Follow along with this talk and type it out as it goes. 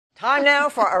Time now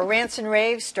for our rants and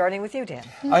raves, starting with you, Dan.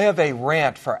 I have a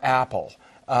rant for Apple.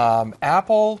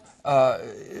 Apple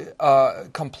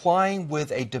complying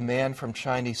with a demand from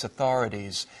Chinese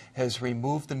authorities has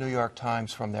removed the New York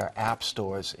Times from their app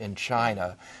stores in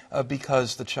China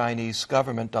because the Chinese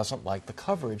government doesn't like the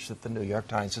coverage that the New York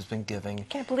Times has been giving to China.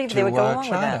 Can't believe they would go along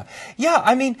with that. Yeah,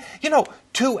 I mean, you know,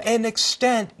 to an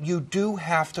extent, you do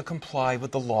have to comply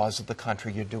with the laws of the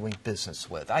country you're doing business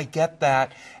with. I get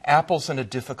that. Apple's in a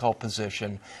difficult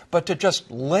position, but to just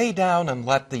lay down and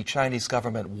let the Chinese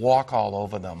government walk all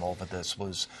over them over this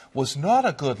was not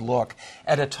a good look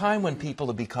at a time when people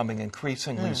are becoming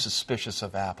increasingly suspicious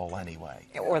of Apple anyway.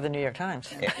 Or the New York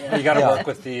Times. You got to work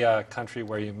with the country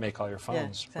where you make all your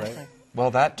phones, exactly. right? Well,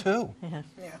 that too.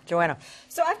 Joanna.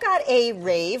 So I've got a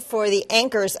rave for the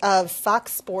anchors of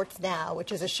Fox Sports Now,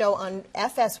 which is a show on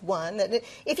FS1.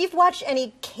 If you've watched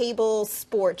any cable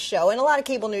sports show, and a lot of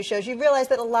cable news shows, you realize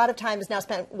that a lot of time is now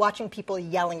spent watching people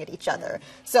yelling at each other.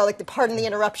 So, like, pardon the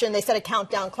interruption, they set a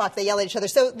countdown clock, they yell at each other.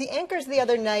 So the anchors the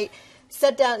other night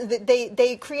set down,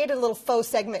 they created a little faux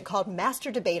segment called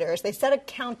Master Debaters. They set a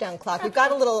countdown clock. We've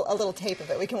got a little tape of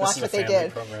it. We can watch what they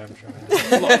did.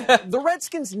 Look, the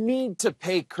Redskins need to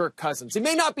pay Kirk Cousins. He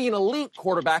may not be an elite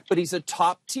quarterback, but he's a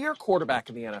top-tier quarterback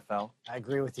in the NFL. I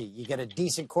agree with you. You get a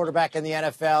decent quarterback in the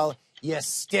NFL, you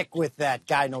stick with that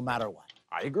guy no matter what.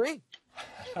 I agree.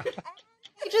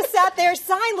 He just sat there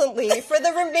silently for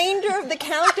the remainder of the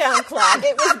countdown clock.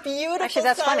 It was beautiful. Actually,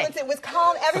 that's silence. funny. It was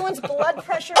calm. Everyone's blood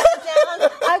pressure went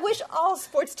down. I wish all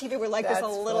sports TV were like this a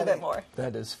little bit more.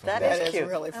 That is funny. That is cute.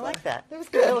 really I funny. like that. It was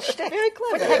good. A little shtick. Very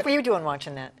clever. What the heck were you doing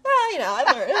watching that? Well, you know, I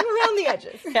learned around the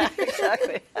edges. Yeah,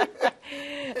 exactly.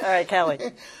 All right, Kelly.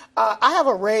 I have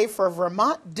a rave for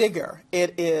Vermont Digger.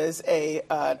 It is an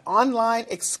online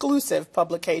exclusive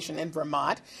publication in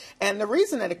Vermont. And the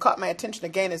reason that it caught my attention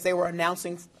again is they were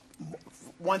announcing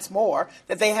once more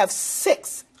that they have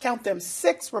six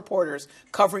reporters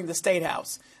covering the State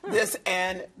House.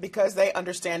 And because they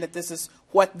understand that this is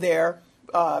what their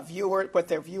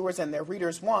viewers and their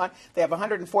readers want. They have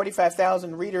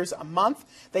 145,000 readers a month.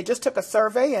 They just took a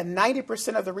survey, and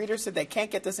 90% of the readers said they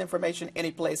can't get this information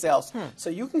anyplace else. So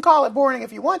you can call it boring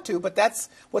if you want to, but that's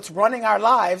what's running our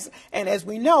lives. And as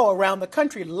we know, around the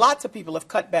country, lots of people have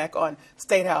cut back on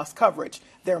State House coverage.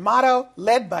 Their motto,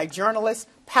 led by journalists,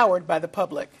 powered by the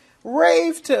public.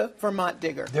 Rave to Vermont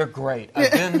Digger. They're great.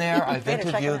 I've been there. I've Check 'em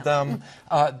interviewed them.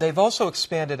 They've also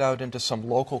expanded out into some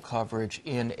local coverage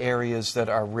in areas that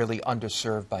are really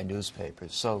underserved by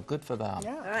newspapers. So good for them.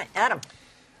 All right, Adam.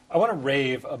 I want to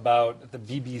rave about the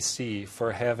BBC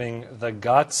for having the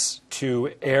guts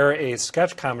to air a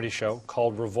sketch comedy show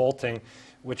called Revolting,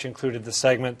 which included the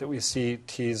segment that we see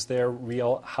tease their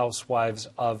Real Housewives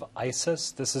of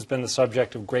ISIS. This has been the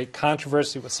subject of great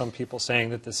controversy, with some people saying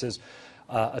that this is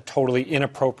a totally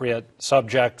inappropriate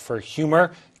subject for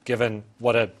humor, given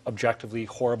what an objectively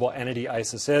horrible entity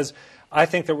ISIS is. I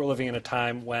think that we're living in a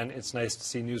time when it's nice to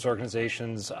see news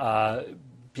organizations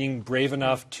being brave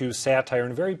enough to satire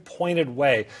in a very pointed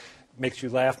way. Makes you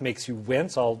laugh, makes you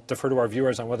wince. I'll defer to our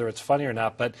viewers on whether it's funny or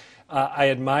not, but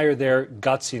I admire their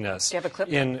gutsiness. Do you have a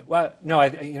clip? Well, no, I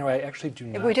actually do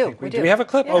not. We do. Think we do we have a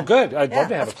clip? Yeah. Oh, good. I'd love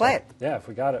to have let's a clip. play it. Yeah, if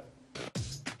we got it.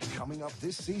 Coming up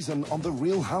this season on The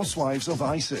Real Housewives of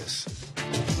ISIS.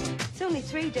 It's only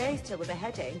 3 days till the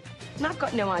beheading, and I've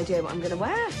got no idea what I'm going to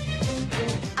wear.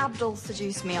 Abdul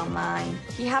seduced me online.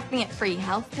 He had me at free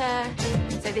healthcare.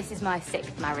 So this is my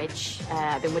 6th marriage.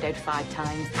 I've been widowed 5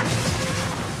 times.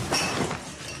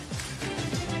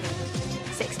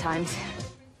 6 times.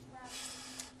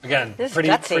 Again, This is pretty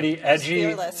gutsy. edgy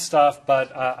Fearless. stuff,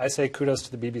 but I say kudos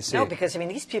to the BBC. No, because, I mean,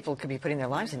 these people could be putting their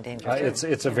lives in danger, too.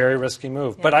 It's a very risky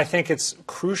move. But I think it's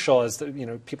crucial, as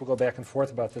people go back and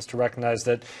forth about this, to recognize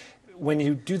that when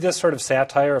you do this sort of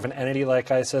satire of an entity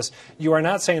like ISIS, you are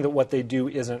not saying that what they do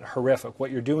isn't horrific. What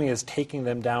you're doing is taking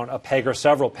them down a peg or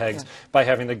several pegs by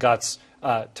having the guts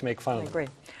to make fun of them. I agree.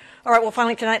 All right, well,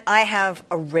 finally tonight I have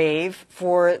a rave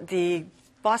for the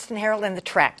Boston Herald and the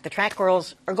track. The track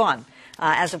girls are gone.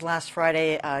 As of last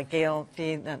Friday, Gail,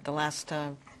 the last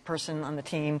person on the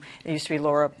team, it used to be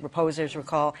Laura Raposa, as you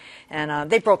recall, and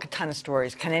they broke a ton of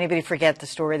stories. Can anybody forget the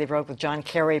story they broke with John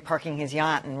Kerry parking his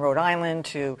yacht in Rhode Island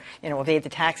to, evade the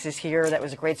taxes here? That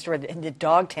was a great story. It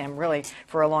dogged him, really,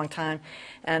 for a long time.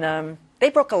 And they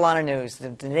broke a lot of news.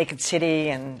 The Naked City,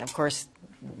 and, of course,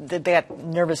 they got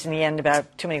nervous in the end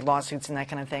about too many lawsuits and that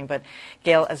kind of thing. But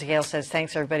Gail, as Gail says,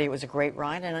 thanks everybody. It was a great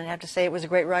ride, and I have to say it was a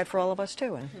great ride for all of us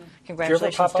too. And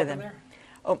congratulations Did you ever pop to up them. in there?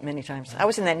 Oh, many times. I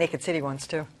was in that Naked City once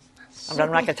too. I'm not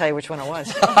going to tell you which one it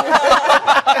was.